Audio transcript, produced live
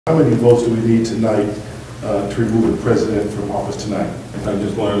How many votes do we need tonight to remove the president from office tonight? I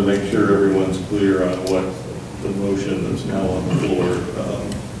just wanted to make sure everyone's clear on what the motion that's now on the floor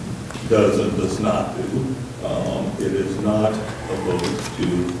does and does not do. It is not a vote to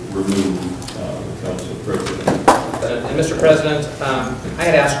remove the council president. And Mr. President, I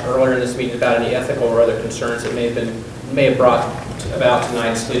had asked earlier in this meeting about any ethical or other concerns that may have brought about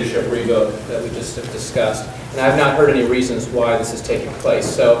tonight's leadership revote that we just have discussed. And I have not heard any reasons why this is taking place.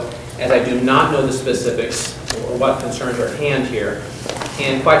 So, as I do not know the specifics or what concerns are at hand here,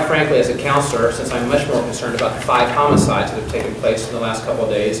 and quite frankly, as a counselor, since I'm much more concerned about the 5 homicides that have taken place in the last couple of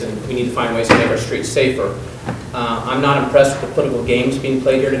days, and we need to find ways to make our streets safer, I'm not impressed with the political games being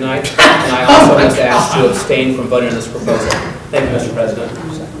played here tonight, and I also was asked to abstain from voting on this proposal. Thank you, Mr.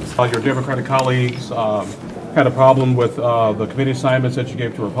 President. Your Democratic colleagues had a problem with the committee assignments that you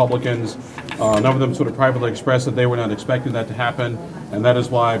gave to Republicans. A number of them sort of privately expressed that they were not expecting that to happen, and that is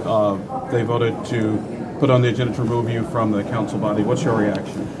why they voted to put on the agenda to remove you from the council body. What's your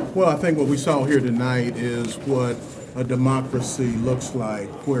reaction? Well, I think what we saw here tonight is what a democracy looks like,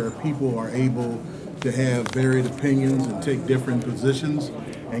 where people are able to have varied opinions and take different positions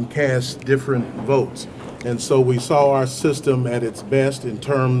and cast different votes. And so we saw our system at its best in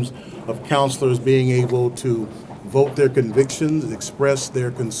terms of counselors being able to vote their convictions, express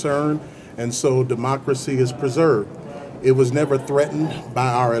their concern, and so democracy is preserved. It was never threatened by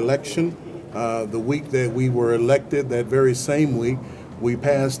our election. The week that we were elected, that very same week, we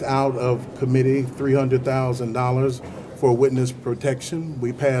passed out of committee $300,000 for witness protection.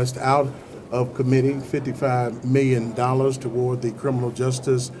 We passed out of committee $55 million toward the criminal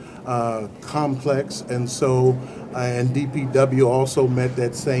justice complex, and so and DPW also met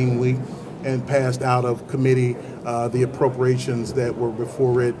that same week and passed out of committee the appropriations that were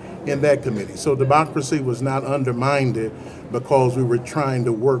before it in that committee. So democracy was not undermined because we were trying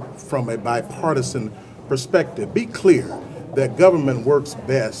to work from a bipartisan perspective. Be clear that government works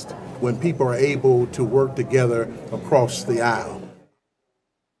best when people are able to work together across the aisle.